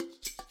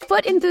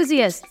Foot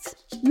enthusiasts,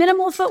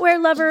 minimal footwear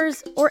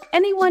lovers, or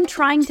anyone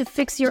trying to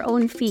fix your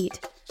own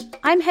feet.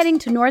 I'm heading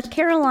to North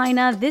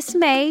Carolina this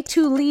May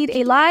to lead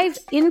a live,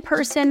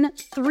 in-person,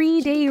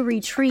 3-day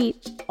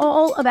retreat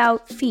all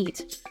about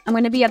feet. I'm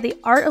going to be at the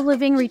Art of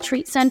Living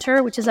Retreat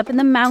Center, which is up in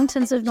the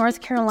mountains of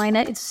North Carolina.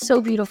 It's so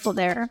beautiful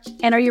there.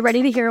 And are you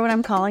ready to hear what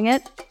I'm calling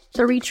it?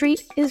 The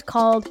retreat is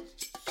called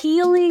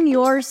Healing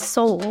Your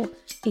Soul,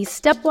 a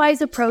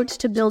stepwise approach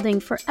to building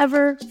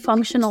forever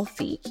functional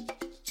feet.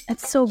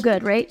 That's so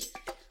good, right?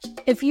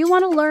 If you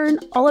want to learn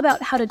all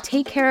about how to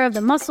take care of the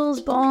muscles,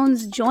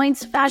 bones,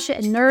 joints, fascia,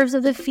 and nerves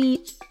of the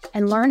feet,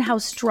 and learn how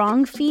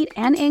strong feet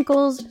and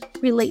ankles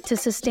relate to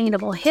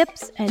sustainable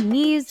hips and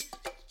knees,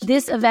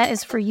 this event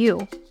is for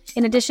you.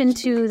 In addition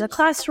to the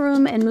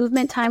classroom and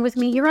movement time with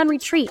me, you're on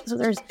retreat. So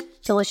there's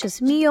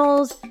delicious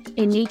meals,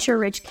 a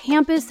nature-rich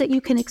campus that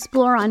you can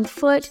explore on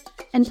foot,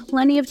 and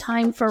plenty of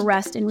time for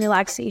rest and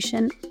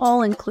relaxation,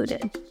 all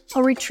included.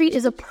 A retreat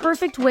is a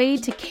perfect way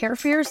to care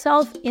for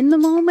yourself in the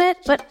moment,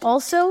 but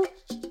also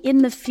in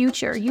the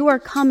future. You are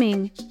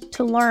coming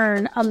to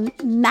learn a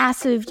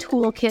massive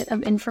toolkit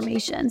of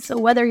information. So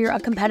whether you're a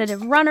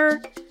competitive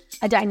runner,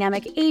 a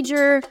dynamic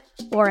ager,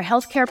 or a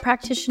healthcare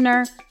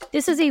practitioner,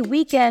 this is a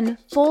weekend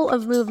full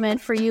of movement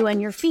for you and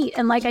your feet.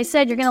 And like I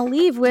said, you're going to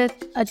leave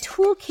with a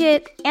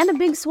toolkit and a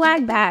big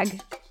swag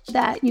bag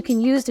that you can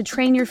use to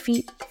train your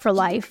feet for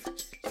life.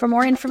 For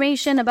more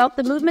information about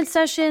the movement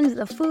sessions,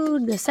 the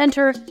food, the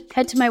center,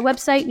 head to my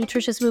website,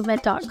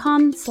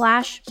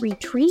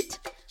 nutritiousmovement.com/retreat.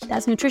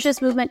 That's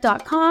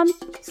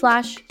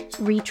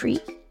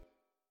nutritiousmovement.com/retreat.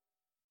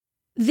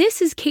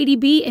 This is Katie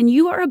B, and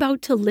you are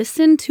about to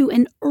listen to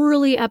an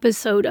early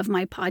episode of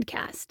my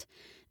podcast.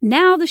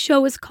 Now the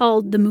show is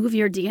called the Move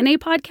Your DNA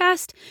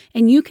Podcast,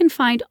 and you can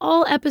find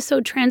all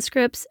episode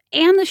transcripts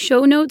and the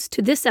show notes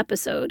to this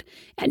episode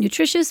at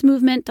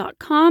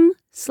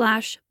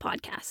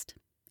nutritiousmovement.com/podcast.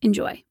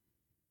 Enjoy.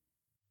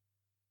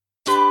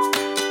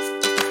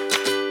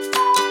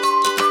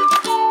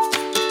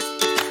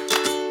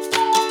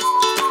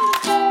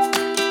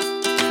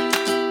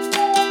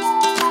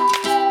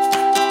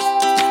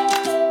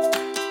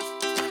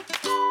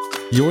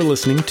 You're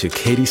listening to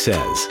Katie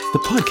Says, the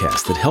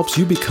podcast that helps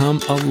you become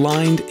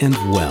aligned and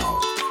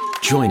well.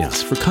 Join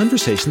us for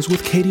conversations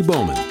with Katie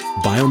Bowman,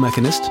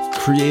 biomechanist,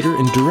 creator,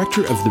 and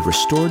director of the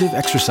Restorative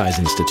Exercise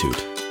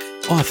Institute,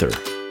 author,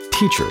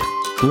 teacher,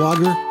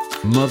 blogger,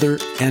 mother,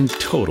 and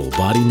total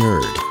body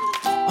nerd.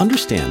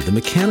 Understand the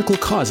mechanical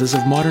causes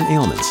of modern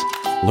ailments,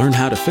 learn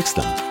how to fix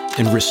them,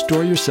 and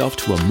restore yourself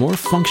to a more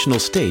functional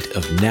state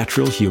of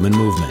natural human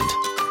movement.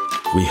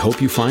 We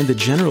hope you find the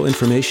general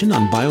information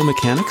on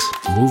biomechanics,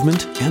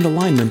 movement, and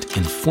alignment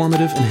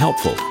informative and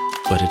helpful,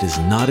 but it is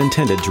not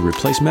intended to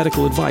replace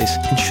medical advice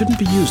and shouldn't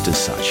be used as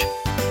such.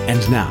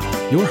 And now,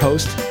 your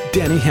host,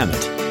 Danny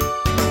Hemmett.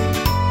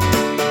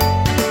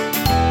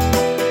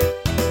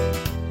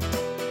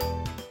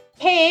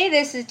 Hey,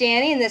 this is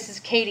Danny, and this is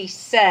Katie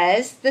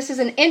Says. This is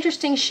an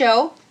interesting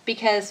show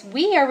because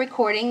we are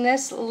recording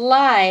this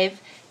live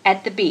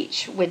at the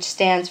beach, which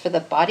stands for the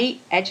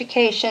Body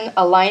Education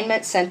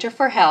Alignment Center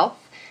for Health.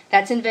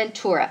 That's in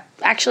Ventura.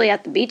 Actually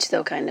at the beach,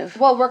 though, kind of.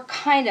 Well, we're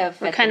kind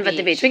of at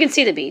the beach. We can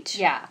see the beach.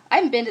 Yeah. I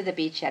haven't been to the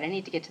beach yet. I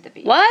need to get to the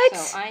beach. What?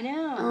 So, I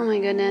know. Oh, my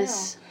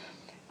goodness.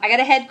 I got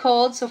a head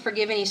cold, so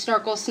forgive any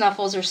snorkles,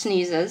 snuffles, or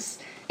sneezes.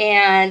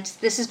 And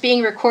this is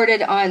being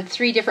recorded on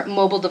 3 different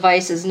mobile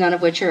devices, none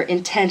of which are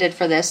intended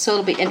for this, so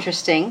it'll be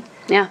interesting.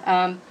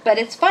 Yeah. But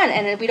it's fun,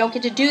 and we don't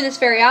get to do this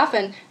very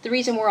often. The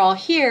reason we're all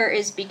here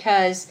is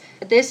because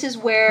this is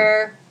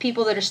where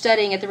people that are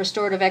studying at the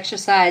Restorative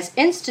Exercise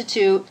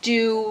Institute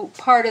do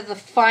part of the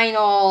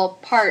final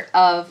part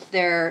of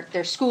their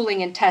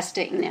schooling and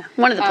testing. Yeah,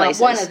 one of the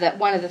places.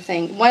 One of the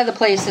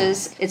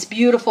places. It's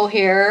beautiful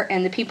here,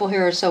 and the people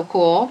here are so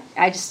cool.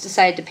 I just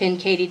decided to pin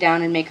Katie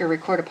down and make her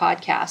record a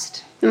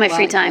podcast. In my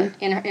free time.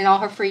 In all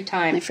her free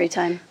time. My free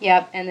time.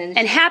 Yep.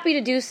 And happy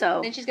to do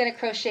so. Then she's going to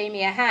crochet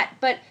me a hat.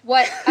 But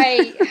what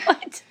in your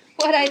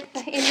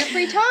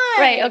free time.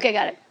 Right, okay,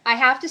 got it. I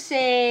have to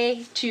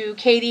say to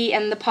Katie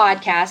and the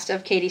podcast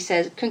of Katie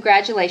Says,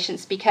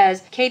 congratulations,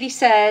 because Katie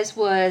Says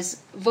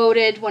was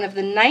voted one of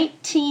the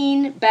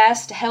 19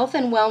 best health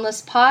and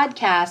wellness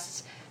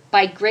podcasts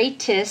by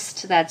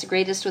Greatist, that's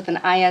greatest with an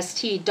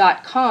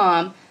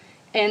IST.com,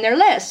 in their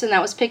list, and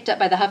that was picked up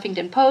by the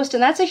Huffington Post,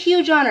 and that's a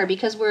huge honor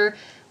because we're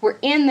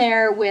in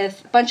there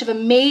with a bunch of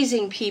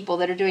amazing people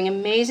that are doing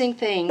amazing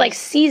things. Like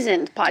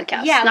seasoned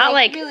podcasts. Yeah, not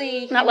like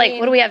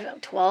what do we have,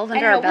 12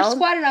 under our belt? We're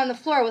squatted on the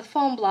floor with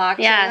foam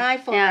blocks and an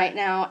iPhone right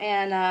now.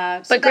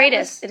 And but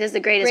Greatist. It is the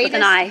greatest with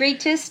an I.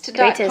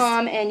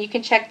 Greatist.com, and you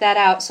can check that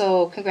out.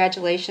 So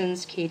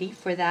congratulations, Katie,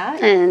 for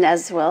that. And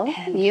as well,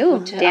 you,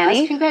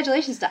 Danny.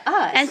 Congratulations to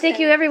us. And thank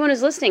you everyone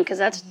who's listening, because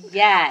that's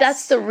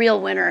the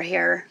real winner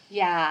here.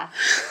 Yeah.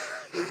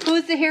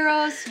 Who's the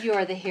heroes?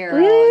 You're the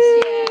heroes. Woo!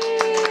 Yay.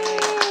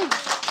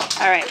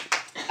 All right.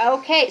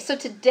 Okay, so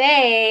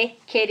today,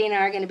 Katie and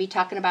I are going to be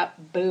talking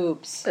about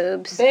boobs.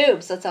 Boobs.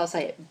 Boobs. Let's all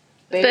say it.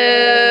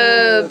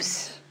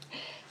 Boobs.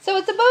 So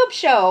it's a boob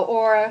show,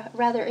 or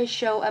rather a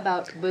show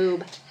about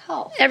boob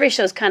health. Every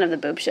show's kind of the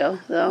boob show,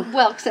 though.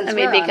 Well, since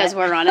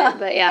we're on it,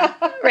 but yeah.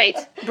 Right.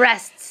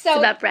 Breasts. It's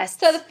about breasts.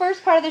 So the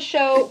first part of the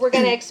show, we're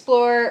going to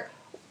explore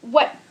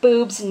what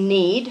boobs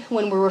need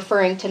when we're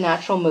referring to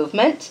natural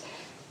movement.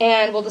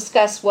 And we'll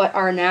discuss what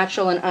are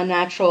natural and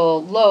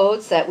unnatural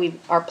loads that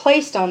are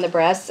placed on the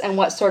breasts and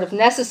what sort of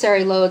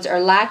necessary loads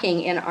are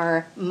lacking in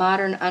our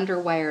modern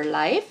underwire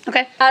life.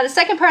 Okay. The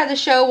second part of the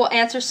show will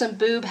answer some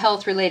boob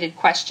health-related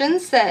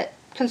questions that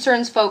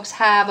concerns folks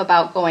have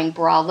about going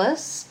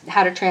braless,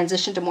 how to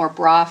transition to more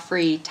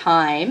bra-free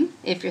time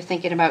if you're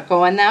thinking about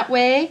going that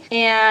way,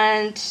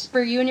 and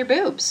for you and your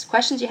boobs,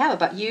 questions you have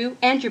about you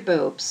and your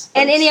boobs.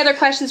 And any other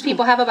questions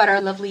people have about our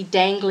lovely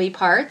dangly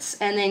parts.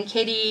 And then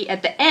Katie,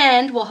 at the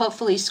end, will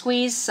hopefully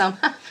squeeze some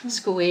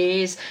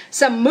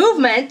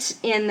movement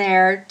in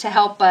there to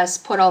help us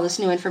put all this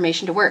new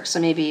information to work. So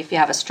maybe if you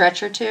have a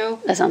stretch or two.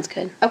 That sounds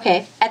good.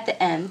 Okay, at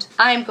the end,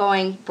 I'm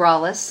going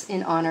braless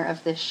in honor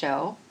of this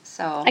show.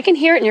 So I can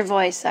hear it in your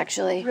voice,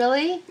 actually.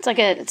 Really?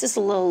 It's just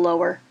a little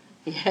lower.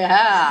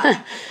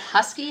 Yeah.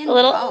 Husky and a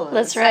little. braless.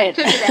 That's right.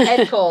 That could be the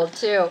head cold,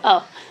 too.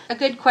 Oh. A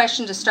good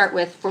question to start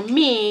with for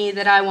me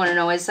that I want to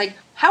know is, like,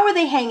 how are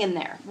they hanging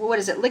there? What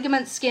is it,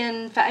 ligament,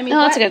 skin, fat? I mean,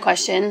 that's a good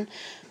question.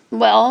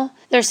 Well,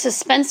 there's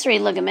suspensory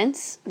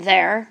ligaments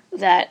there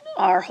that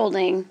are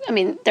holding,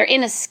 they're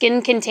in a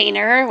skin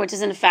container, which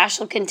is in a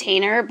fascial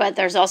container, but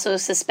there's also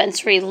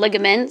suspensory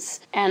ligaments,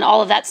 and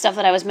all of that stuff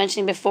that I was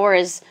mentioning before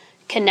is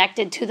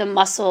connected to the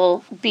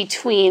muscle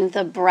between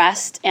the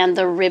breast and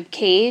the rib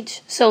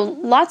cage. So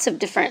lots of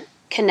different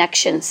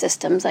connection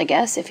systems, I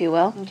guess, if you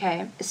will.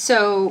 Okay.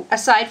 So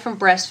aside from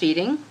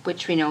breastfeeding,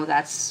 which we know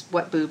that's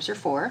what boobs are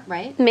for,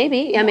 right?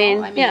 Maybe.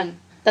 Yeah.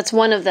 That's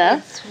one of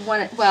the...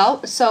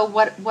 So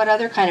what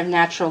other kind of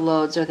natural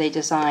loads are they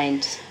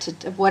designed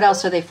to... What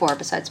else are they for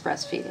besides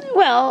breastfeeding?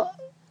 Well,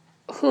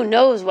 who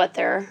knows what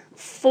they're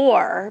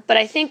for, but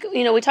I think,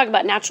 we talk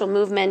about natural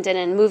movement, and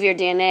in Move Your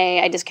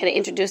DNA, I just kind of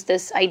introduced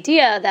this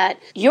idea that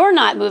you're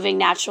not moving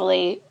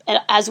naturally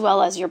as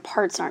well as your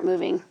parts aren't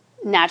moving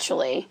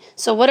naturally.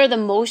 So what are the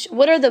loads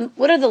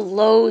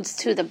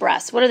to the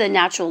breasts? What are the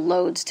natural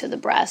loads to the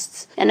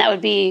breasts? And that would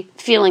be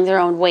feeling their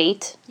own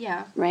weight.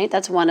 Yeah. Right?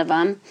 That's one of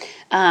them.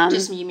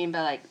 Just you mean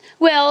by like...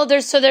 Well,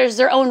 there's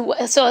their own...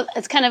 So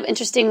it's kind of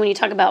interesting when you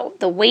talk about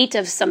the weight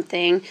of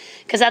something,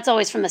 because that's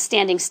always from a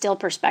standing still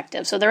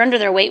perspective. So they're under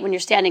their weight when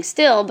you're standing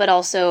still, but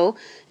also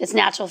it's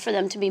natural for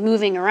them to be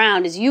moving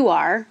around as you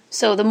are.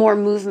 So the more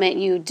movement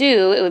you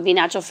do, it would be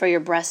natural for your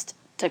breast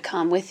to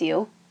come with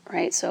you,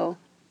 right? So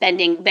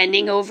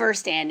bending over,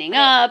 standing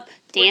up,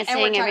 dancing.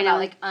 And we're talking about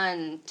like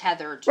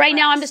untethered. Right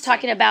now I'm just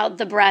talking about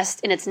the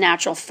breast in its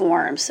natural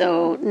form,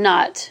 so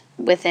not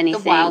with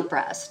anything. The wild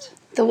breast.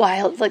 The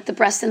wild, like the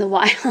breast in the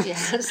wild.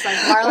 Yes, like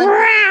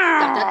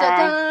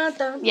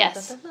Marlon.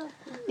 Yes.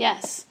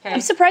 Yes. Okay.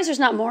 I'm surprised there's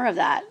not more of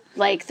that.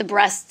 Like the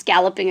breasts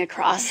galloping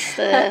across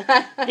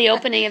the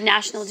opening of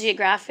National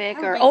Geographic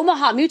or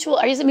Omaha Mutual.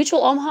 Is it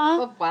Mutual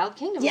Omaha? Wild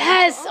Kingdom.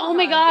 Yes. Oh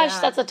my gosh,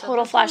 that's a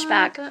total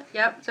flashback.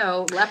 Yep.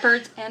 So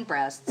leopards and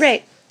breasts.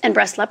 Right. And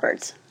breast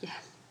leopards.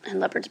 Yes.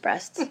 And leopards'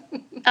 breasts.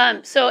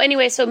 So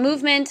anyway, so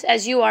movement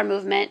as you are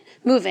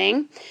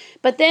moving.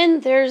 But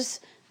then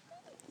there's,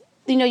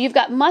 you've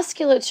got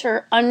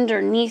musculature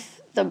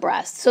underneath the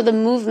breast. So the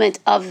movement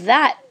of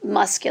that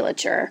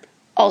musculature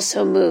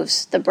also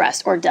moves the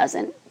breast, or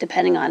doesn't,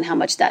 depending on how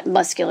much that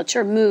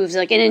musculature moves.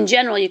 And in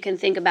general, you can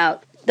think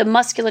about the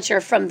musculature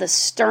from the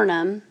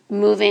sternum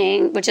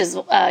moving, which is,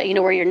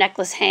 where your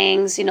necklace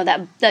hangs,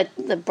 that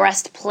the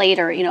breastplate,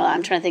 or,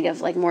 I'm trying to think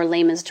of like more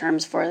layman's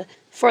terms for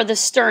the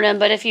sternum.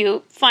 But if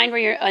you find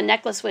where a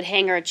necklace would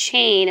hang or a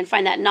chain and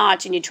find that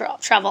notch, and you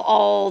travel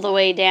all the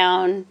way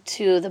down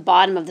to the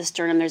bottom of the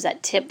sternum, there's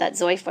that tip, that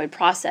xiphoid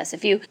process.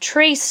 If you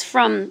trace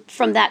from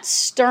that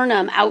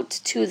sternum out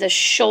to the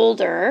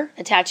shoulder,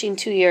 attaching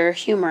to your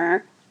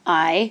humerus,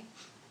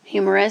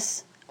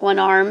 one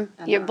arm,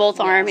 both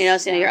arm,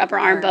 your upper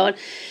arm bone.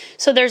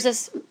 So there's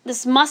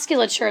this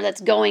musculature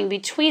that's going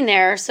between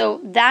there.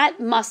 So that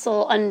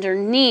muscle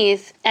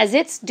underneath, as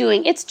it's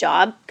doing its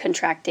job,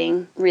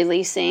 contracting,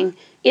 releasing,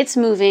 it's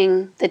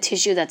moving the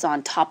tissue that's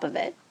on top of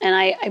it. And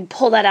I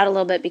pull that out a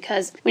little bit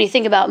because when you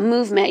think about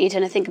movement, you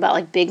tend to think about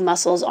like big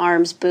muscles,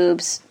 arms,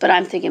 boobs, but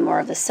I'm thinking more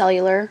of the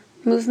cellular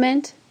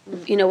movement.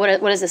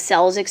 What is the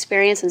cell's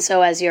experience? And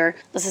so as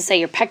let's just say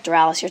your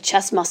pectoralis, your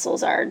chest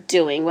muscles are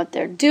doing what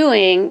they're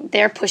doing,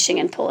 they're pushing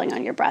and pulling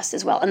on your breast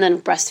as well. And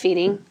then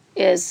breastfeeding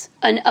is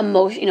an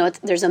emotion,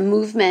 there's a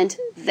movement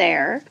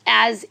there,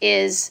 as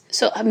is,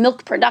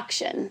 milk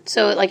production.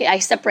 So like I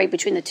separate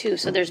between the two.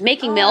 So there's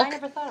making milk. I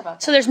never thought about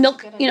that. So there's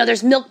milk,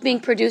 there's milk being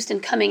produced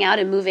and coming out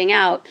and moving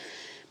out.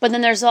 But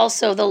then there's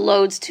also the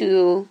loads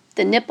to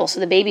the nipple. So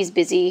the baby's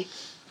busy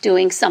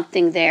doing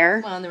something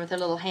there. Well, and with their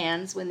little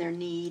hands when they're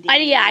kneading.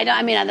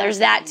 There's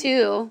that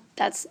too.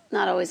 That's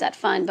not always that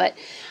fun, but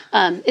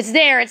it's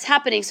there. It's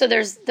happening. So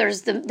there's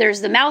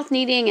the mouth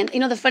kneading,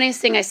 and the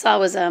funniest thing I saw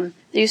was there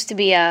used to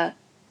be a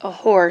a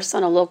horse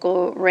on a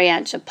local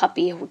ranch, a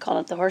puppy, we call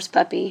it the horse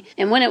puppy.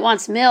 And when it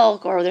wants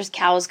milk, or there's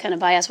cows kind of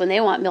by us, when they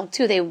want milk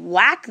too, they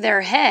whack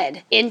their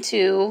head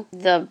into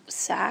the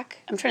sack.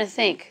 I'm trying to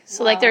think.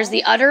 So like there's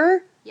the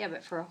udder. Yeah,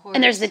 but for a horse.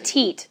 And there's the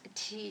teat.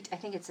 I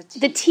think it's a teat.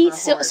 The teat.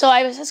 For a horse. So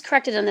I was just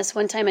corrected on this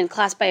one time in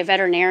class by a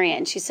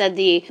veterinarian. She said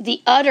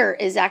the udder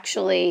is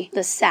actually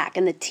the sack,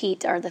 and the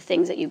teat are the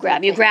things that you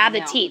grab. You grab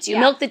the teats. You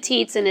milk the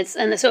teats, and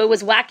so it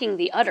was whacking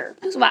the udder.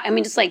 It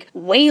was, just like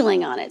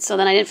wailing on it. So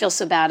then I didn't feel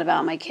so bad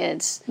about my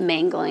kids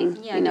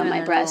mangling,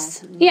 my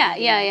breasts. Yeah.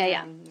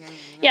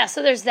 Yeah,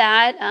 so there's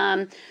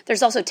that.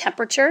 There's also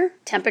temperature,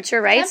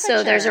 right?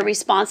 So there's a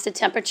response to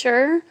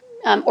temperature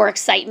or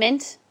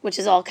excitement, which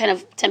is all kind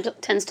of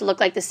tends to look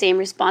like the same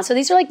response. So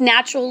these are like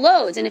natural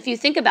loads. And if you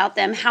think about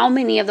them, how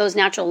many of those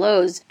natural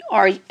loads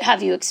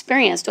have you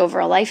experienced over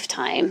a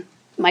lifetime?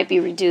 Might be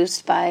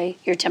reduced by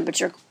your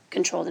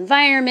temperature-controlled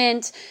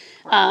environment,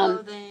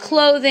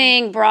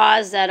 clothing,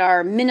 bras that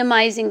are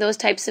minimizing those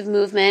types of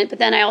movement. But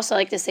then I also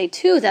like to say,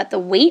 too, that the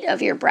weight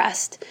of your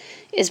breast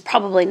is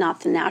probably not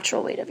the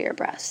natural weight of your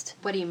breast.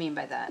 What do you mean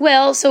by that?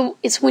 Well, so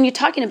it's when you're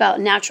talking about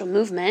natural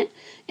movement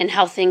and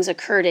how things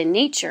occurred in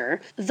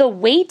nature, the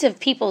weight of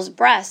people's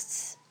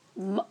breasts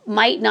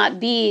might not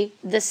be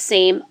the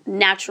same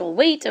natural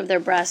weight of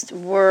their breast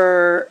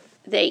were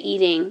they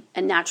eating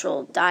a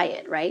natural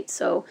diet, right?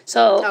 So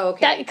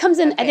that comes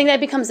in. Okay. I think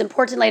that becomes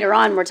important later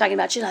on. We're talking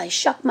about, should I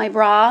shuck my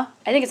bra?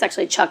 I think it's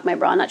actually chuck my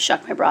bra, not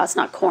shuck my bra. It's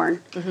not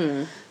corn.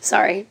 Mm-hmm.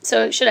 Sorry.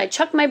 So should I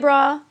chuck my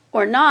bra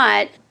or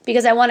not?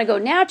 Because I want to go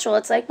natural,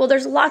 it's like, well,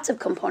 there's lots of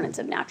components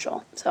of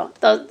natural. So,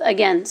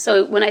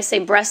 so when I say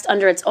breast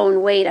under its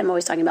own weight, I'm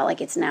always talking about,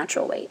 like, its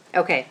natural weight.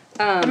 Okay.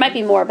 There might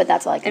be more, but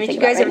that's all I can think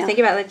about right now. Do you guys ever think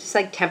about, like, just,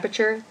 like,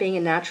 temperature being a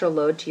natural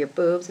load to your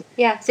boobs?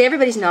 Yeah. See,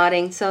 everybody's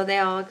nodding, so they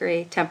all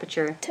agree.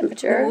 Temperature.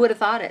 Who would have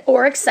thought it?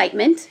 Or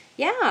excitement.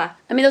 Yeah.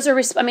 I mean, it's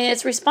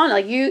responding.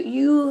 Like,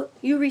 you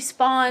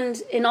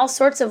respond in all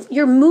sorts of,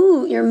 you're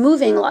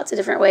moving lots of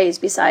different ways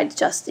besides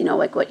just,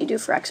 like, what you do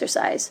for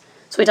exercise.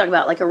 So we talk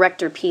about like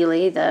erector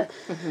pili, the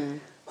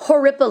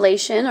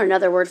horripilation, or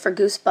another word for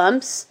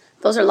goosebumps.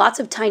 Those are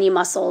lots of tiny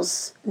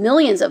muscles,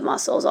 millions of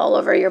muscles all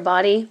over your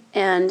body.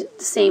 And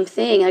the same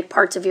thing, like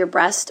parts of your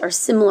breast are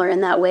similar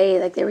in that way.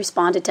 Like they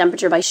respond to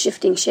temperature by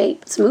shifting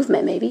shape. It's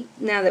movement, maybe.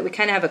 Now that we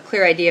kind of have a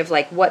clear idea of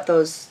like what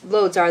those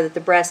loads are that the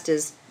breast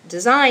is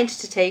designed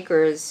to take,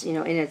 or is in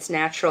its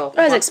natural,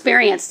 has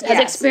experienced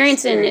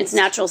in its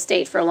natural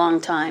state for a long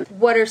time.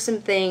 What are some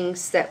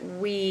things that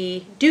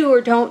we do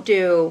or don't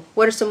do?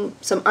 What are some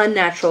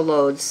unnatural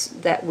loads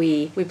that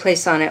we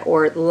place on it,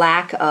 or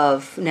lack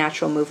of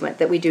natural movement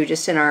that we do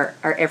just in our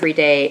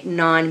everyday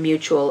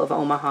non-mutual of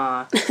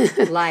Omaha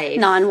life,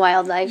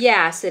 non-wildlife?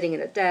 Yeah, sitting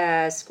at a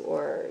desk,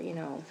 or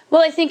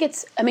Well, I think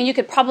you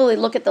could probably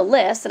look at the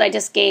list that I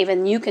just gave,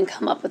 and you can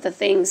come up with the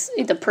things,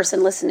 the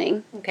person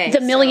listening,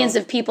 the millions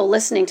of people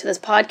listening to this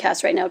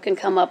podcast right now can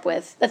come up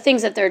with the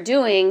things that they're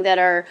doing that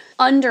are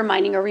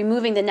undermining or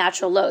removing the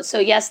natural loads. So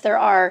yes,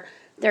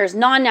 there's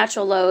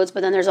non-natural loads,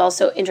 but then there's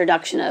also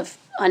introduction of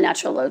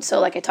unnatural loads. So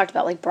like I talked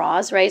about, like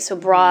bras, right? So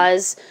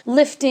bras,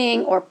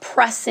 lifting or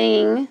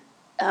pressing.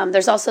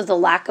 There's also the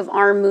lack of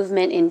arm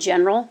movement in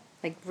general.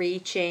 Like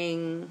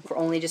reaching, for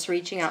only just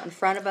reaching out in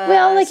front of us.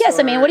 Well, like yes,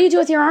 what do you do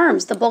with your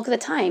arms the bulk of the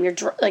time?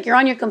 You're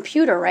on your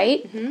computer,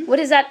 right? Mm-hmm. What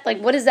is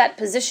that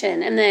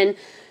position? And then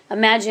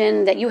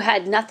imagine that you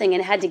had nothing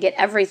and had to get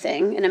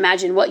everything, and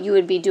imagine what you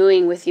would be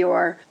doing with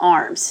your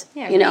arms.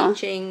 Yeah,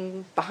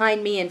 reaching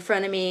behind me, in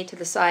front of me, to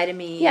the side of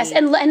me. Yes,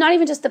 and not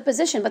even just the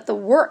position, but the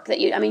work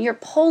that you're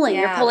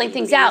pulling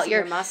things out.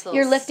 Your muscles.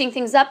 You're lifting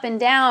things up and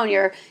down.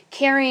 You're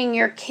carrying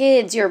your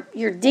kids.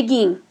 You're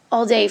digging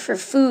all day for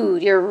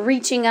food. You're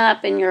reaching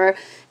up and you're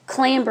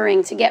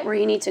clambering to get where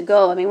you need to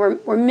go. I mean,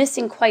 we're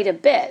missing quite a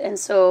bit. And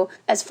so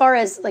as far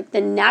as like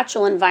the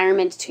natural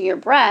environment to your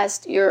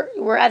breast,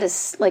 we're at a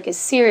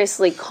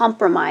seriously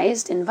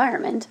compromised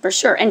environment for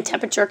sure. And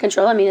temperature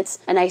control. I mean, it's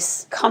a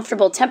nice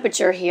comfortable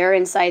temperature here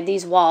inside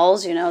these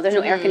walls, there's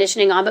no air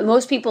conditioning on, but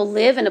most people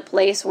live in a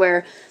place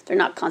where they're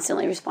not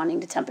constantly responding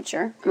to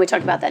temperature. And we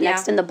talked about that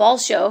next in the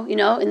Balls show,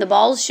 in the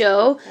Balls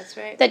show. That's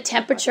right. That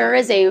temperature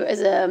is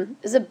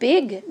a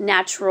big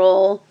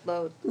natural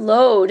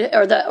load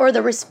or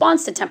the response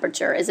to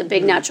temperature is a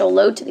big natural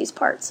load to these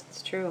parts.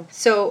 It's true.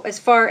 So as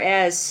far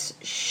as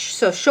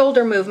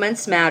shoulder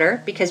movements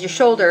matter, because your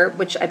shoulder,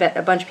 which I bet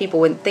a bunch of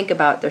people wouldn't think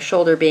about their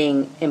shoulder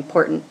being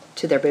important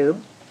to their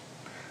boob,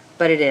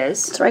 but it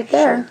is. It's right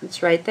there.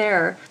 It's right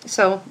there.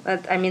 So,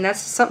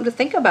 that's something to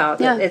think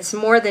about. Yeah. It's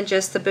more than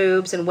just the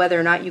boobs and whether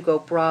or not you go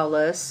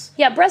braless.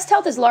 Yeah, breast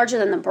health is larger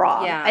than the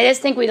bra. Yeah. I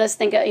just think where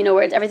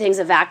everything's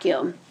a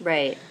vacuum.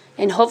 Right.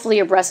 And hopefully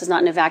your breast is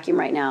not in a vacuum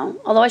right now.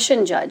 Although I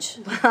shouldn't judge.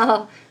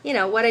 Well,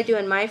 what I do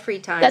in my free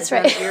time is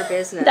none of your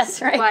business.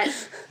 That's right.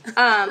 But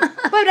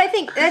I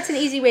think that's an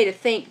easy way to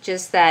think,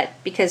 just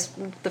that, because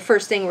the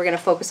first thing we're going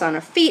to focus on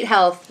are feet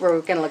health,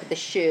 we're going to look at the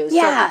shoes.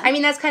 Yeah.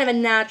 So, that's kind of a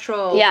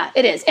natural... Yeah,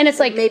 it is. And it's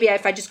like... Maybe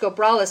if I just go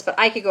braless, but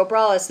I could go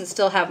braless and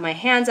still have my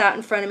hands out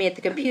in front of me at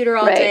the computer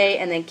all day,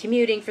 and then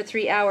commuting for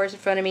 3 hours in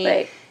front of me.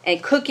 Right.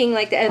 and cooking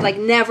like that, and like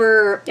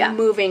never Yeah.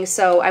 moving,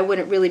 so I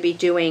wouldn't really be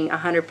doing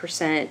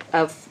 100%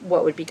 of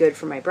what would be good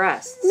for my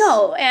breasts.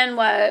 No, and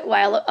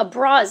while a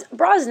bra is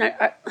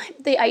not,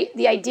 the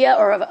idea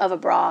of a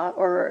bra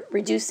or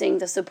reducing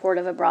the support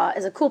of a bra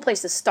is a cool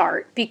place to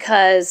start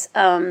because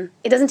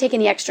it doesn't take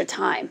any extra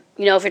time.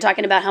 You know, if you're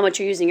talking about how much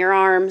you're using your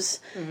arms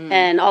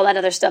and all that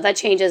other stuff, that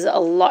changes a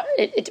lot.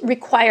 It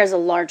requires a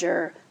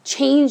larger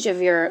change of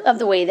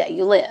the way that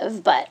you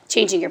live, but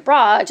changing your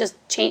bra, it's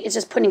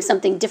just putting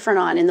something different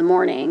on in the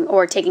morning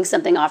or taking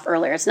something off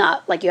earlier. It's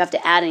not like you have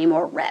to add any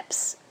more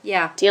reps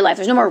to your life.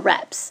 There's no more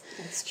reps.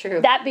 That's true.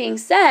 That being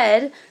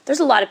said, there's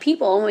a lot of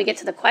people, when we get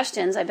to the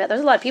questions, I bet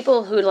there's a lot of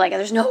people who like,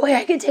 there's no way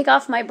I could take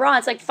off my bra.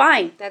 It's like,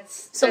 fine.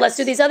 So let's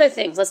do these other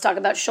things. Let's talk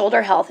about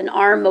shoulder health and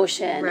arm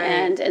motion.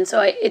 Right. And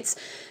so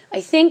I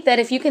think that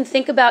if you can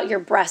think about your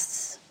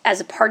breasts as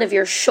a part of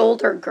your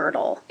shoulder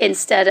girdle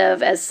instead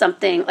of as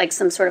something like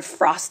some sort of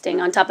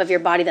frosting on top of your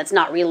body that's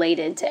not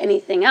related to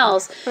anything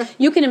else,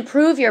 you can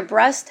improve your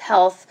breast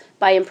health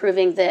by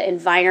improving the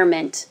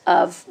environment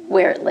of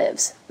where it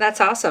lives.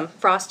 That's awesome.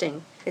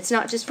 Frosting. It's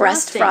not just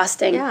Breast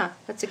frosting. Yeah,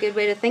 that's a good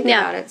way to think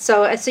about it.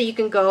 So you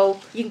can go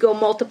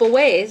multiple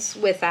ways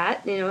with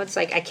that. You know, it's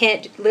like I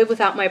can't live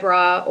without my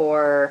bra,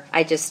 or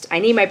I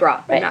need my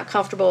bra. Right. I'm not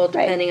comfortable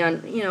depending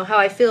on, you know, how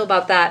I feel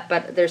about that,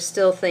 but there's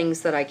still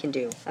things that I can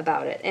do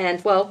about it.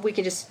 And well, we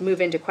can just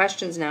move into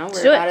questions now.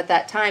 We're about at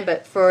that time,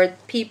 but for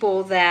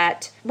people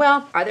that,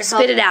 well, are there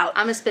Spit it out.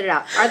 I'm going to spit it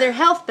out. Are there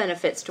health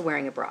benefits to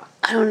wearing a bra?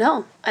 I don't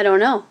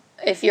know.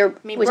 If you're,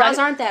 bras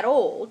aren't that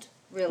old.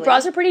 Really?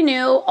 Bras are pretty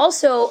new.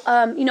 Also,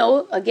 you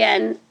know,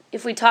 again,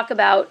 if we talk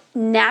about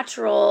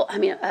natural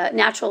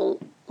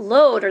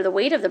load or the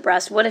weight of the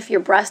breast, what if your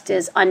breast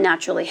is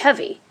unnaturally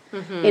heavy?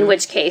 Mm-hmm. In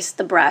which case,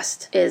 the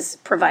breast is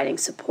providing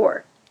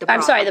support. The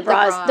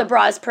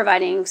bra is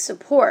providing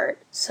support.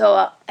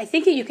 So I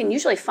think that you can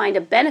usually find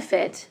a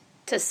benefit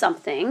to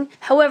something.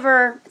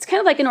 However, it's kind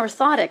of like an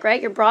orthotic,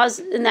 right? Your bras,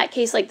 in that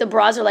case, like the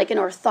bras are like an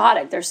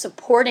orthotic. They're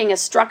supporting a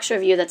structure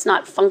of you that's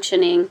not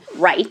functioning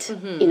right.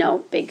 Mm-hmm. You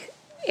know, big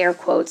air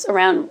quotes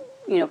around,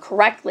 you know,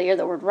 correctly, or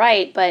the word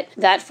right, but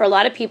that for a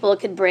lot of people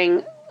it could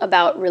bring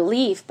about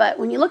relief. But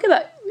when you look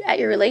at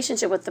your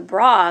relationship with the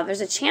bra,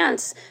 there's a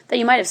chance that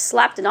you might have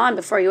slapped it on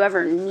before you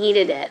ever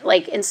needed it.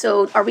 Like, and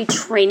so are we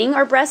training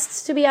our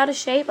breasts to be out of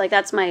shape? Like,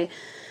 that's my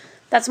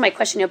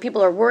question. You know,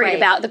 people are worried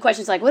about the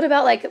questions like, what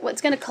about like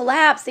what's going to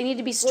collapse? They need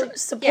to be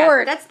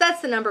support. Yeah,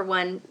 that's the number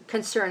one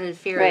concern and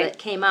fear that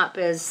came up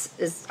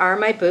is are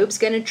my boobs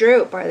going to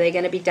droop? Are they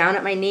going to be down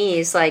at my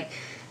knees? Like,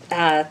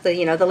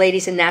 the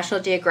ladies in National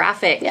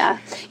Geographic. Yeah.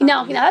 You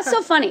know, that's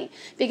so funny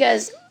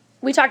because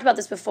we talked about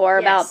this before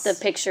about the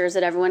pictures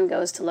that everyone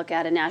goes to look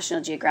at in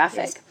National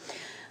Geographic. Yes.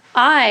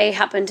 I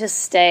happened to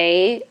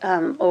stay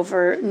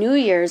over New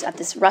Year's at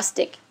this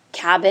rustic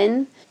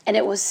cabin, and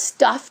it was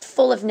stuffed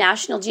full of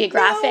National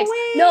Geographics.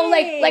 No,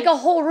 like a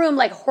whole room,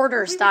 like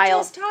hoarder style. We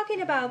were just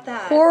talking about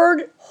that.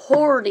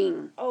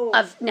 Hoarding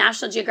of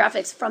National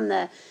Geographics from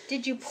the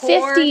Did you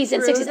pour 50s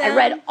and 60s. them? I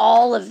read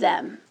all of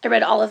them.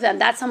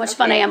 That's how much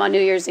fun I am on New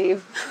Year's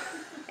Eve.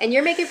 And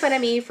you're making fun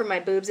of me for my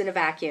boobs in a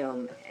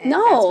vacuum.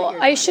 No,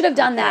 I should have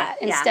done that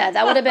instead. Yeah.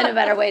 That would have been a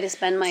better way to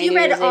spend my New Year's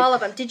Eve. You read all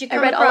of them. Did you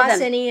come across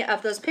any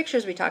of those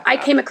pictures we talked about?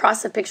 I came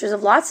across the pictures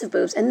of lots of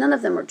boobs, and none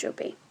of them were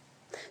droopy.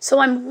 So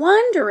I'm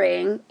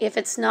wondering if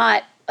it's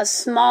not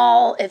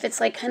if it's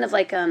like kind of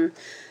like a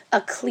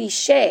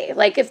cliche.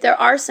 Like if there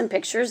are some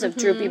pictures of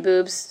droopy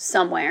boobs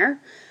somewhere,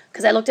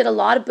 because I looked at a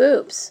lot of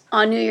boobs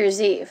on New Year's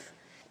Eve.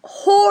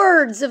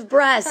 Hordes of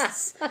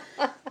breasts,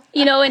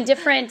 in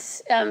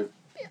different...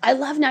 I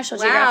love National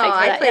Geographic for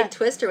that. I played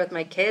Twister with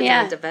my kids and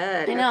went to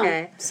bed. I know.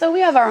 Okay. So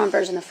we have our own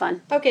version of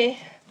fun. Okay.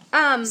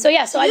 So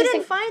I you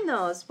didn't find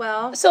those.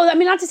 Well, so I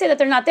mean, not to say that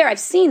they're not there. I've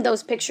seen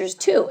those pictures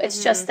too.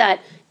 It's just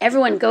that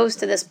everyone goes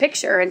to this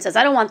picture and says,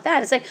 "I don't want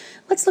that." It's like,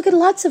 let's look at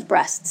lots of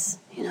breasts.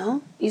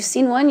 You've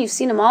seen one, you've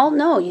seen them all.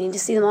 No, you need to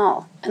see them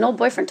all. An old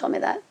boyfriend told me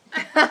that.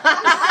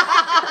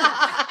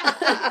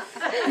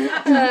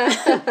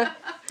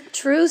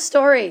 True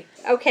story.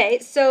 Okay,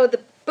 so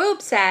the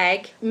boob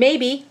sag,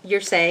 maybe you're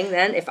saying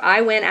then if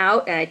I went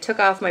out and I took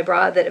off my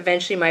bra that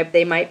eventually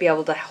they might be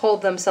able to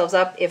hold themselves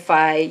up if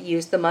I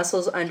use the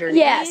muscles underneath.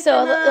 Yeah,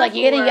 so like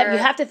you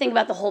have to think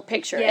about the whole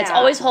picture. Yeah. It's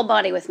always whole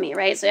body with me,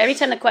 right? So every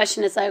time the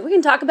question is like, we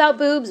can talk about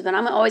boobs, but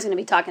I'm always going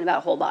to be talking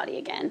about whole body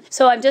again.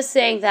 So I'm just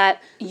saying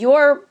that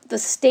the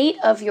state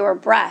of your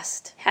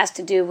breast has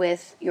to do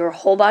with your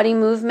whole body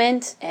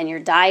movement and your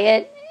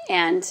diet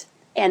and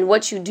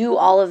what you do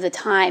all of the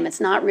time. It's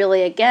not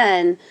really,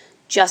 again,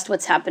 just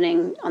what's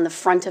happening on the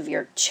front of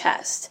your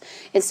chest.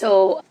 And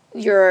so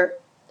your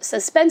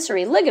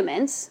suspensory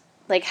ligaments,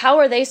 like how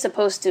are they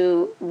supposed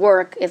to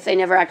work if they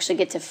never actually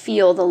get to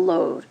feel the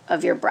load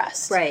of your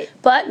breast? Right.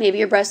 But maybe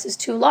your breast is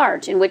too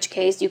large, in which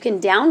case you can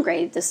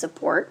downgrade the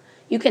support.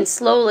 You can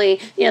slowly,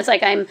 it's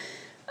like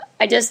I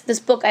this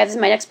book, my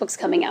next book's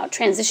coming out,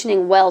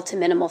 Transitioning Well to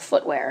Minimal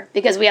Footwear,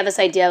 because we have this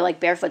idea like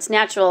barefoot's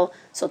natural,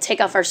 so take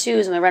off our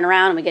shoes and we run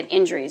around and we get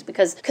injuries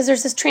because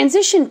there's this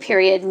transition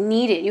period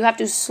needed. You have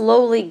to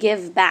slowly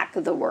give back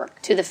the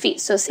work to the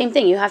feet. So same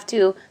thing, you have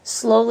to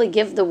slowly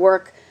give the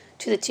work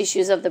to the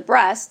tissues of the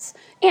breasts,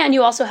 and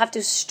you also have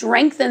to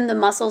strengthen the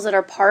muscles that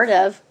are part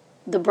of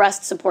the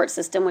breast support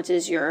system, which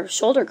is your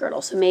shoulder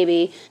girdle. So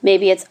maybe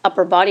it's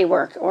upper body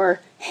work or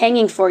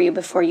hanging for you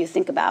before you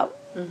think about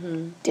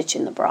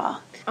ditching the bra.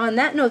 On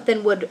that note,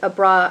 then, would a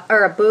bra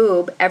or a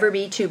boob ever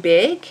be too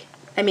big?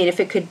 I mean, if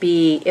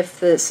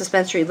the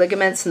suspensory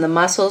ligaments and the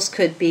muscles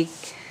could be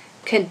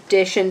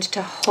conditioned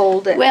to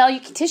hold it. Well,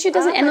 tissue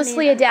doesn't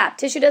endlessly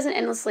adapt. Tissue doesn't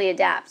endlessly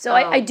adapt. So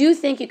I do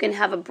think you can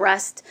have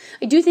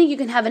I do think you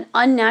can have an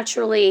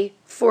unnaturally,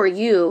 for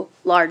you,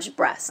 large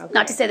breast. Okay.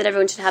 Not to say that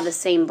everyone should have the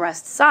same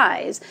breast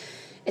size.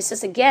 It's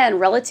just, again,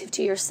 relative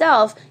to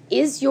yourself,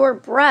 is your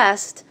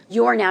breast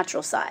your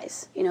natural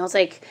size? It's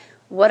like,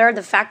 what are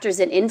the factors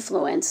that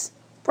influence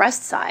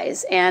breast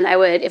size? And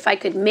if I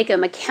could make a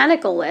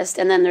mechanical list,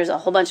 and then there's a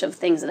whole bunch of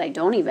things that I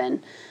don't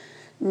even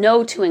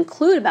know to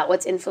include about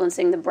what's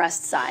influencing the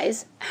breast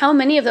size. How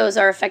many of those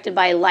are affected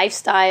by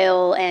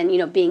lifestyle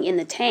and being in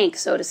the tank,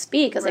 so to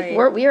speak? Because like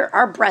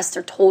our breasts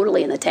are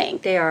totally in the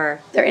tank. They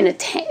are. They're in a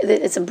tank.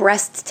 It's a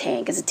breast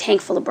tank. It's a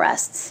tank full of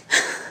breasts.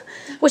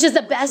 Which is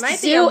the best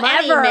zoo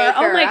ever. Maker.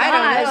 Oh my gosh.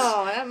 I don't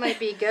know. That might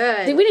be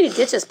good. We need to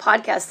ditch this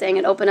podcast thing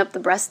and open up the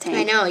breast tank.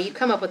 I know. You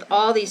come up with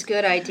all these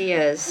good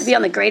ideas. Be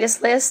on the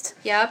greatest list.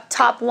 Yep.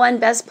 Top 1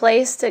 best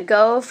place to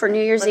go for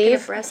New Year's Eve.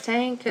 At a breast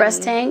tank.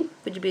 Breast tank.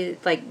 Would you be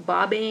like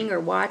bobbing or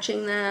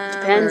watching them?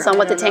 Depends on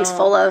what the tank's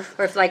full of.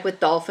 Or if like with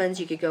dolphins,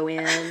 you could go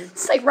in.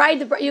 It's like ride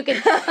the you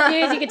could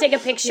take a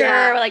picture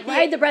or like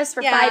ride the breast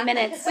for 5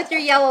 minutes with your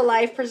yellow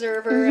life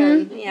preserver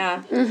and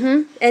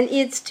and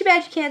it's too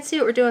bad you can't see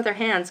what we're doing with our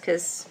hands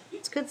because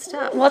it's good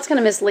stuff. Well, it's kind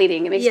of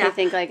misleading. It makes me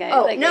think like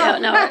no.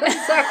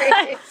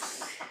 Sorry.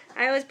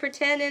 I was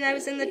pretending I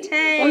was in the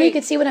tank. Only you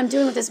could see what I'm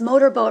doing with this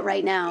motorboat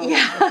right now.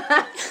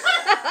 Yeah.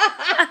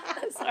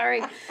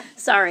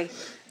 Sorry.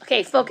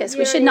 Okay, focus.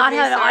 We should not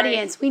have an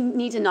audience. We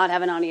need to not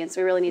have an audience.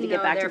 We really need to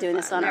get back to doing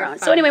this on our own.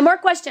 So anyway, more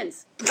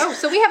questions. Oh,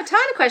 so we have a ton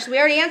of questions. We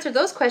already answered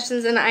those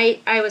questions, and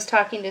I was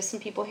talking to some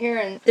people here,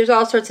 and there's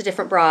all sorts of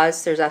different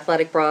bras. There's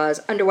athletic bras,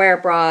 underwear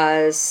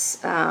bras,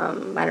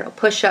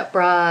 push-up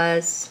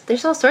bras.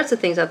 There's all sorts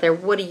of things out there.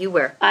 What do you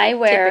wear? I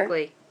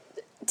wear...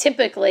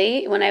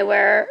 Typically, when I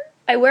wear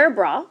a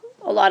bra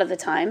a lot of the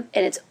time,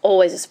 and it's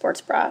always a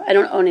sports bra. I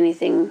don't own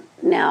anything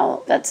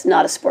now that's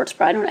not a sports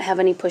bra. I don't have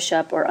any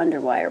push-up or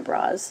underwire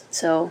bras.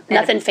 So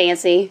nothing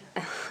fancy.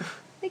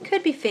 It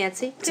could be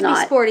fancy. It could be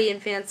sporty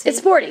and fancy. It's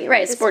sporty,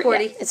 right? It's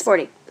sporty. Yeah, it's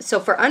sporty. So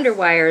for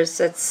underwires,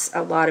 that's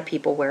a lot of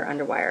people wear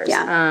underwires.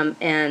 Yeah.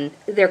 And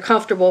they're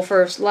comfortable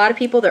for a lot of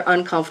people. They're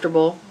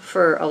uncomfortable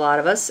for a lot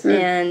of us.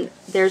 And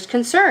there's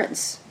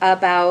concerns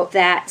about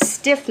that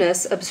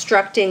stiffness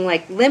obstructing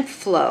like lymph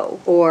flow,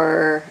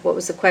 or what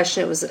was the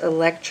question? It was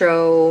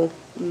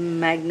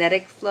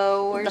electromagnetic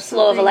flow or something? The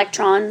flow of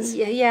electrons.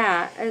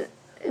 Yeah.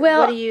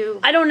 Well,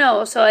 I don't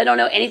know. So I don't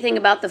know anything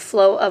about the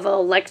flow of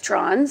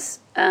electrons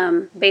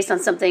based on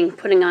something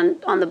putting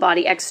on the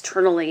body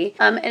externally.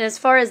 And as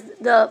far as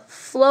the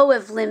flow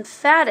of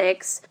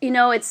lymphatics,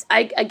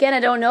 I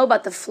don't know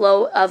about the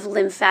flow of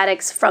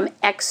lymphatics from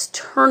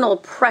external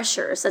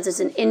pressures, such as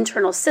an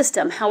internal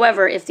system.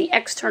 However, if the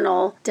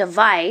external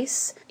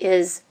device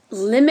is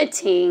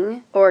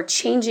limiting or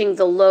changing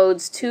the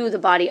loads to the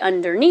body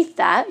underneath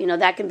that,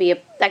 that can be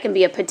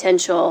a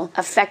potential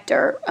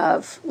effector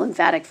of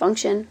lymphatic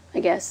function,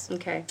 I guess.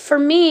 Okay. For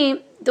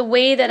me, the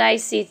way that I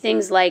see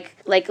things like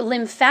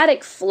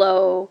lymphatic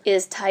flow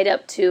is tied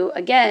up to,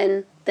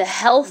 again, the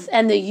health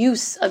and the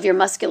use of your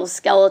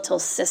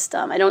musculoskeletal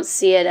system. I don't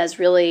see it as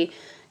really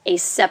a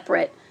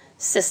separate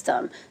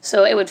system.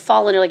 So it would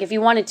fall under, like, if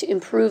you wanted to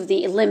improve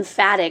the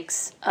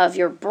lymphatics of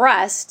your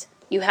breast,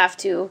 you have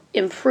to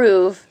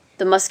improve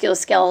the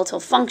musculoskeletal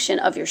function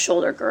of your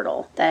shoulder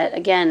girdle. That,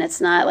 again,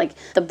 it's not like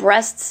the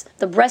breast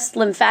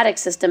lymphatic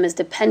system is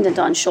dependent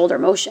on shoulder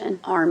motion,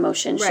 arm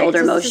motion,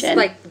 shoulder motion. It's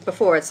like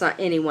before, it's not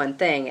any one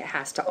thing. It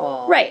has to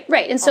all Right.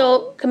 And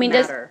so,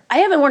 I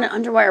haven't worn an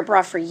underwire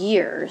bra for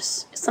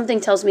years. Something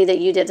tells me that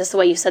you did. That's the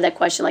way you said that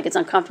question, like it's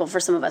uncomfortable for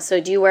some of us.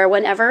 So do you wear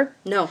one ever?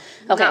 No.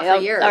 Okay. Not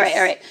for years. All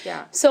right.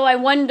 Yeah. So I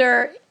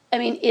wonder...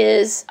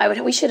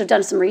 we should have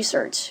done some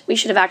research. We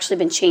should have actually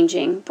been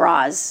changing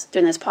bras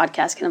during this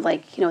podcast, kind of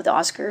like, with the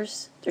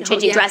Oscars. They're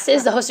changing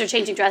dresses. The hosts are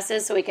changing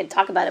dresses, so we could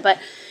talk about it. But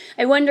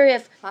I wonder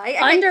if I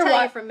can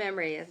tell you from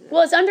memory. Isn't it?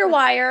 Well, it's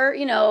underwire.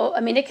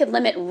 It could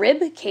limit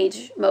rib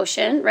cage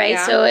motion, right?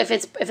 Yeah. So if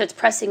it's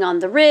pressing on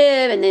the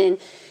rib, and then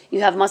you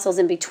have muscles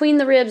in between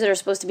the ribs that are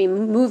supposed to be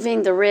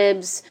moving the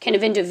ribs kind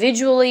of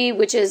individually,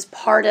 which is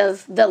part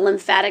of the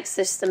lymphatic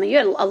system. And you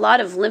had a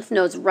lot of lymph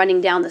nodes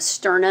running down the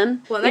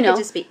sternum. Well, that could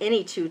just be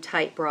any too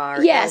tight bra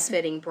or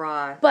ill-fitting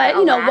bra.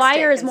 But,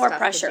 wire is more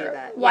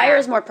pressure. Wire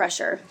is more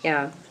pressure.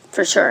 Yeah.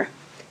 For sure.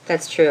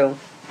 That's true.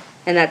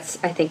 And I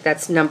think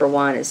that's number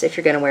one, is if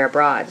you're going to wear a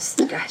bra,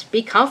 just gosh,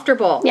 be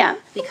comfortable. Yeah.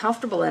 Be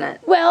comfortable in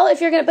it. Well,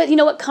 but you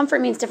know what?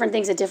 Comfort means different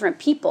things to different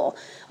people.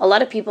 A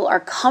lot of people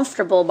are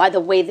comfortable by the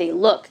way they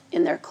look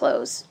in their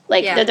clothes.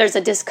 Like there's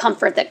a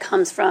discomfort that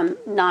comes from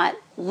not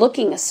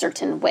looking a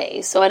certain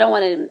way. So I don't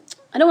want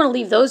to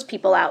leave those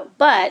people out.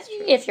 But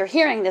if you're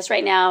hearing this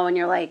right now and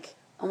you're like,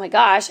 oh my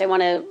gosh, I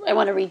want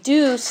to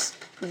reduce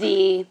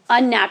the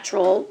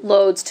unnatural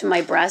loads to my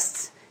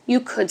breasts,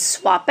 you could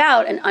swap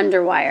out an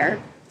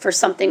underwire for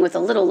something with a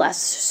little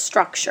less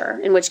structure,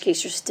 in which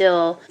case you're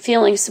still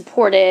feeling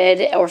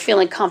supported or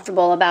feeling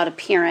comfortable about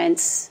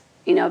appearance,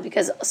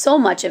 because so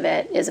much of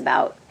it is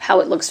about how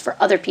it looks for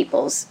other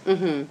people's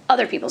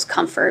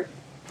comfort.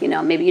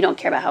 Maybe you don't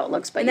care about how it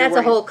looks, but and that's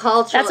a whole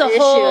cultural issue.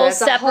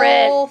 That's a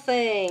whole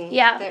thing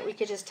that we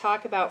could just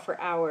talk about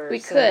for hours. We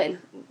could.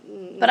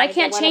 But I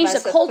can't change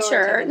the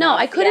culture. No,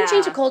 I couldn't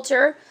change the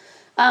culture,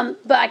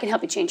 but I can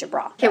help you change your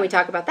bra. Can we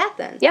talk about that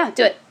then? Yeah,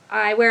 do it.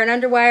 I wear an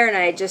underwire and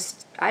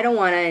I don't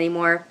want it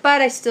anymore,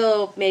 but I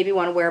still maybe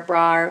want to wear a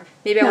bra, or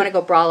maybe I want to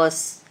go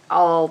braless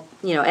all,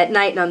 at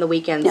night and on the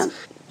weekends. Yeah.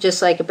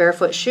 Just like a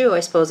barefoot shoe, I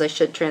suppose I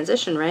should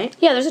transition, right?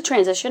 Yeah, there's a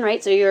transition,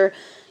 right? So you're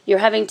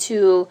having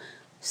to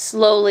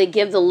slowly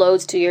give the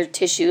loads to your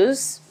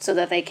tissues so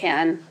that they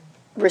can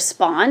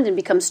respond and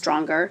become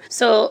stronger.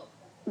 So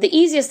the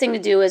easiest thing to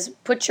do is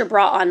put your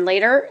bra on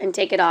later and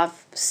take it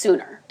off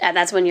sooner.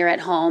 That's when you're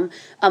at home.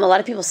 A lot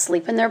of people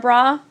sleep in their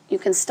bra. You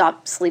can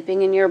stop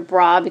sleeping in your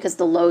bra because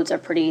the loads are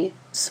pretty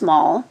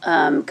small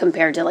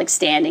compared to like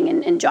standing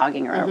and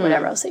jogging or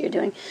whatever else that you're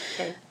doing.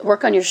 Okay.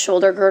 Work on your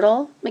shoulder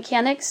girdle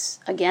mechanics.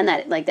 Again,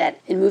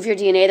 that in Move Your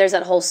DNA, there's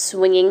that whole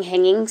swinging,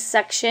 hanging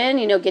section.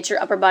 Get your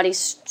upper body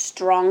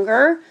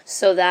stronger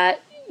so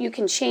that you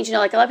can change.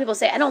 Like a lot of people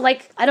say, I don't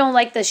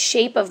like the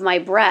shape of my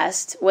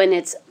breast when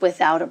it's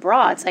without a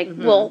bra. It's like,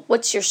 well,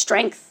 what's your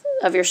strength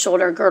of your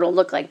shoulder girdle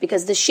look like?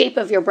 Because the shape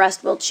of your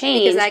breast will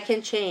change. Because that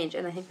can change,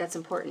 and I think that's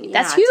important.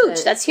 That's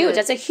huge. That's huge.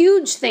 That's a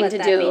huge thing to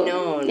do. Be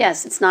known.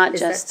 Yes, it's not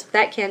just...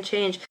 That can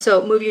change.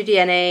 So Move Your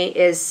DNA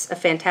is a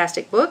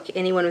fantastic book.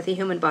 Anyone with a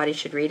human body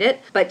should read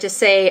it. But just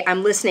say,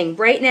 I'm listening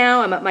right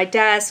now, I'm at my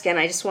desk, and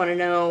I just want to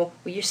know,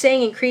 well, you're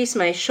saying increase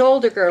my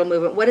shoulder girdle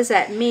movement. What does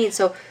that mean?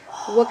 So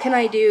what can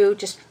I do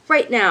just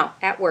right now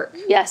at work?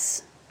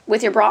 Yes.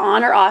 With your bra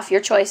on or off,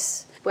 your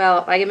choice.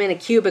 Well, I'm in a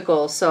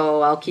cubicle,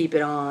 so I'll keep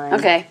it on.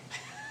 Okay.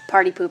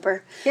 Party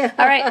pooper. Yeah.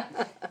 All right.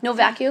 No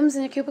vacuums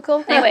in a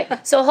cubicle? Anyway,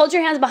 so hold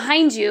your hands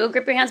behind you.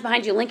 Grip your hands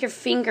behind you. Link your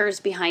fingers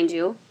behind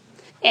you.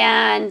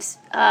 And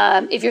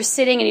if you're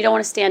sitting and you don't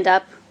want to stand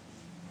up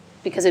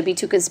because it'd be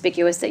too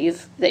conspicuous that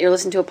you're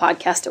listening to a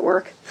podcast at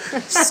work.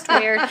 It's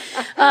weird.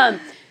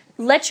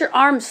 Let your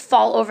arms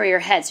fall over your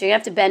head. So you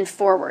have to bend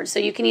forward. So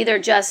you can either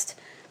just,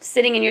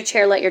 sitting in your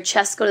chair, let your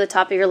chest go to the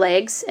top of your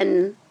legs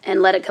and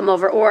let it come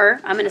over.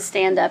 Or I'm going to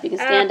stand up. You can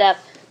stand up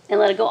and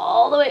let it go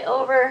all the way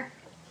over.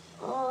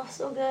 Oh,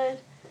 so good.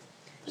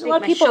 There's a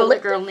lot of people. My shoulder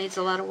girl needs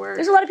a lot of work.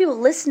 There's a lot of people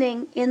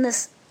listening in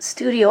this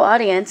studio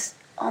audience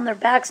on their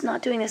backs,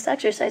 not doing this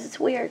exercise. It's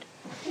weird.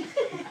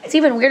 It's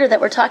even weirder that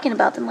we're talking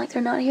about them like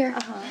they're not here.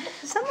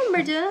 Some of them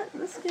are doing it.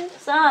 That's good.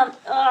 Some.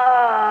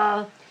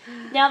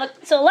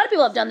 So a lot of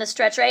people have done this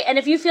stretch, right? And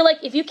if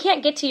you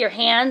can't get to your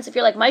hands, if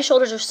you're like, my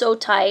shoulders are so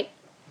tight.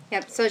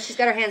 Yep, so she's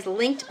got her hands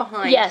linked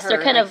behind her. Yes,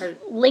 they're kind of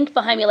linked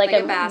behind me like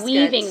I'm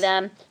weaving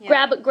them.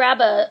 Yeah.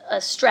 Grab a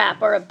strap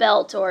or a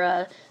belt or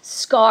a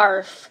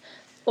scarf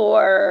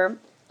or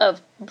a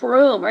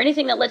broom or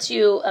anything that lets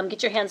you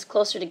get your hands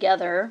closer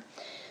together.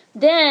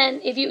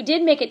 Then, if you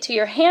did make it to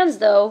your hands,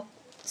 though,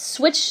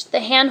 switch the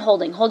hand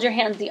holding. Hold your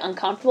hands the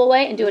uncomfortable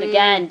way and do it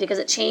again because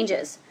it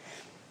changes.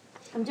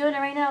 I'm doing it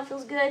right now. It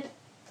feels good.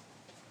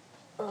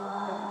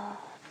 All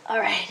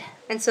right.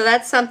 And so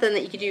that's something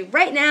that you could do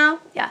right now.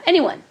 Yeah,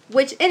 anyone,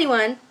 which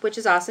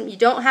is awesome. You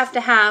don't have to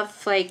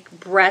have like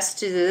breasts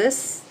to do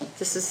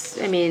this.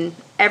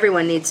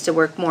 Everyone needs to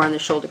work more on the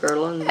shoulder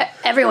girdle. And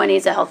everyone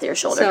needs a healthier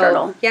shoulder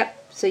girdle. Yep.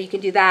 So you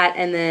can do that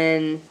and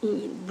then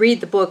read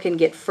the book and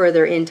get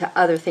further into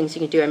other things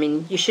you can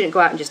do. You shouldn't go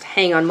out and just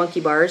hang on monkey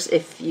bars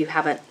if you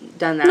haven't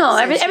done that. No,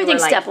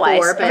 everything's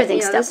stepwise.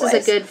 Everything's stepwise. This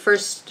is a good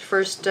first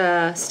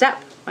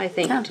step, I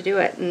think, to do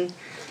it and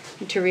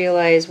to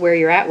realize where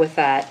you're at with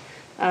that.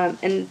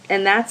 And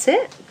that's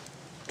it.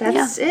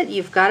 That's it.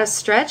 You've got it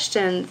stretched,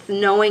 and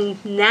knowing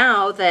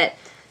now that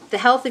the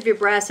health of your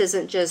breast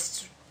isn't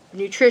just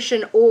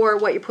nutrition or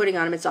what you're putting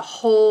on them. It's a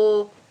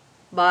whole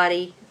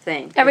body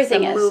thing.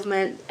 Everything is.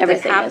 Movement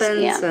that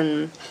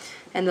happens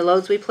and the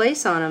loads we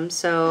place on them.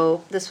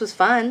 So this was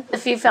fun.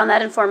 If you found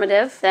that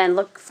informative, then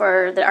look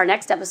for our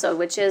next episode,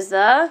 which is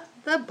the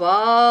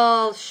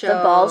ball show. The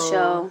ball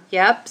show.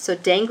 Yep. So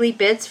dangly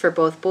bits for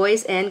both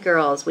boys and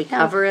girls. We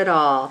cover it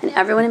all. And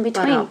everyone in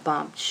between.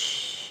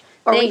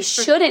 Or we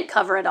shouldn't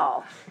cover it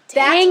all.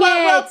 That's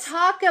what we'll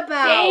talk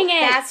about. Dang it.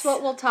 That's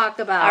what we'll talk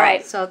about. All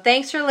right. So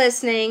thanks for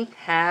listening.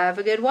 Have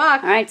a good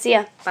walk. All right. See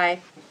ya. Bye.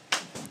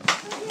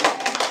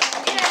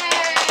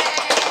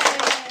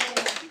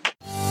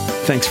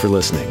 Thanks for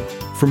listening.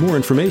 For more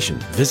information,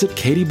 visit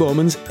Katie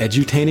Bowman's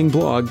edutaining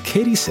blog,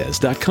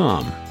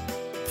 katiesays.com.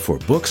 For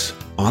books,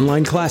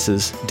 online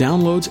classes,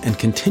 downloads, and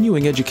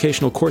continuing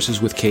educational courses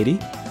with Katie,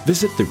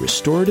 visit the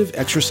Restorative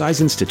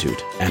Exercise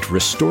Institute at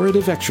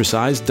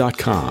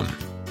restorativeexercise.com.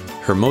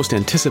 Her most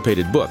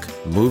anticipated book,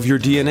 Move Your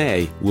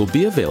DNA, will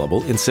be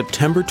available in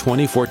September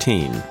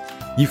 2014.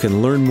 You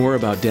can learn more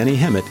about Danny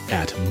Hemmett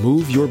at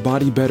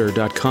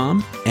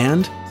moveyourbodybetter.com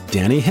and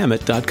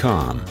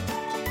dannyhemmett.com.